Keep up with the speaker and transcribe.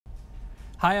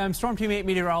Hi, I'm Storm Team 8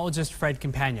 meteorologist Fred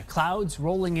Campagna. Clouds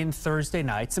rolling in Thursday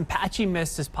night. Some patchy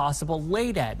mist is possible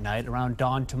late at night around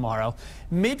dawn tomorrow.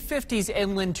 Mid-50s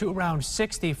inland to around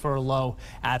 60 for a low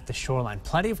at the shoreline.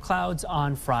 Plenty of clouds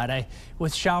on Friday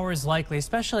with showers likely,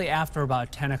 especially after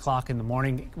about 10 o'clock in the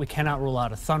morning. We cannot rule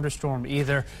out a thunderstorm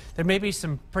either. There may be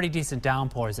some pretty decent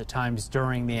downpours at times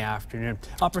during the afternoon.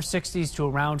 Upper 60s to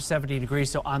around 70 degrees.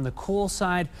 So on the cool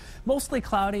side, mostly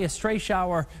cloudy, a stray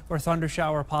shower or thunder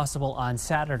shower possible on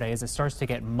Saturday as it starts to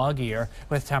get muggier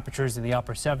with temperatures in the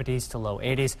upper 70s to low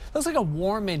 80s. Looks like a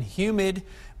warm and humid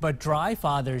but dry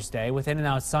Father's Day with in and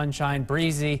out sunshine,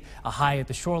 breezy, a high at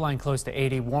the shoreline close to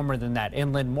 80, warmer than that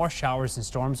inland. More showers and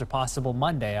storms are possible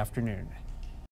Monday afternoon.